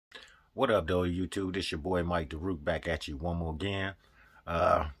What up, though, YouTube? This your boy Mike the Root back at you one more again.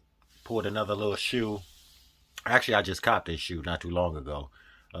 Pulled another little shoe. Actually, I just copped this shoe not too long ago.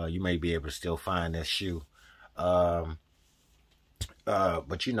 You may be able to still find this shoe. Um,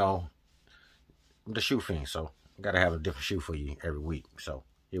 but you know, I'm the shoe fiend, so I gotta have a different shoe for you every week. So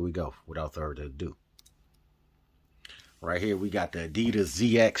here we go. Without further ado, right here we got the Adidas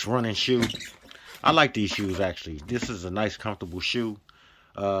ZMX running shoe. I like these shoes actually. This is a nice, comfortable shoe.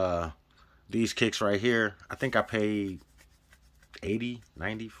 These kicks right here, I think I paid 80,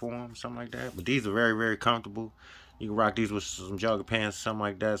 90 for them, something like that. But these are very, very comfortable. You can rock these with some jogger pants, something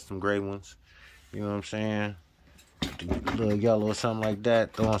like that, some gray ones. You know what I'm saying? A little yellow or something like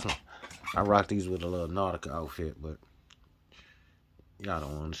that. I rock these with a little Nautica outfit, but y'all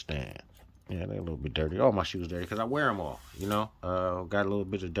don't understand. Yeah, they're a little bit dirty. All my shoes dirty because I wear them all, you know. Got a little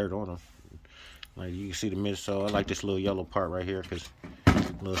bit of dirt on them. Like you can see the midsole. I like this little yellow part right here because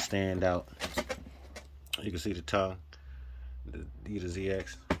a little stand out. You can see the tongue. The Adidas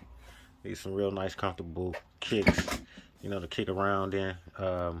ZX. These some real nice, comfortable kicks. You know, to kick around in.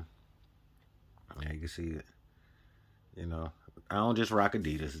 Yeah, you can see it. You know, I don't just rock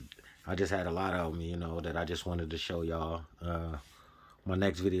Adidas. I just had a lot of them, you know, that I just wanted to show y'all. My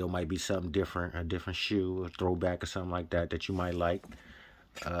next video might be something different, a different shoe, a throwback or something like that that you might like.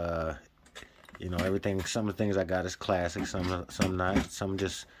 You know, everything, some of the things I got is classic, some not,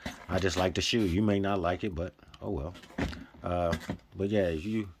 I just like the shoe. You may not like it, but oh well. But yeah,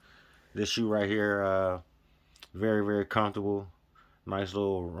 this shoe right here, very, very comfortable. Nice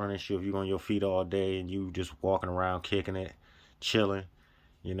little running shoe if you're on your feet all day and you just walking around, kicking it, chilling.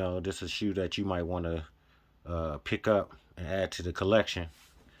 You know, this is a shoe that you might want to pick up and add to the collection.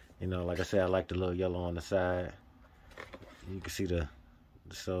 You know, like I said, I like the little yellow on the side. You can see the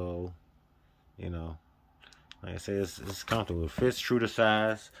sole. You know, like I said, it's comfortable. It fits true to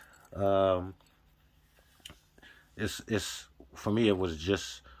size. It's for me. It was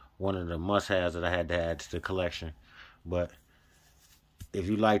just one of the must-haves that I had to add to the collection. But if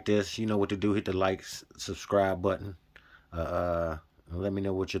you like this, you know what to do. Hit the like, subscribe button. And let me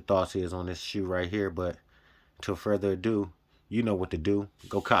know what your thoughts is on this shoe right here. But until further ado, you know what to do.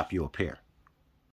 Go cop you a pair.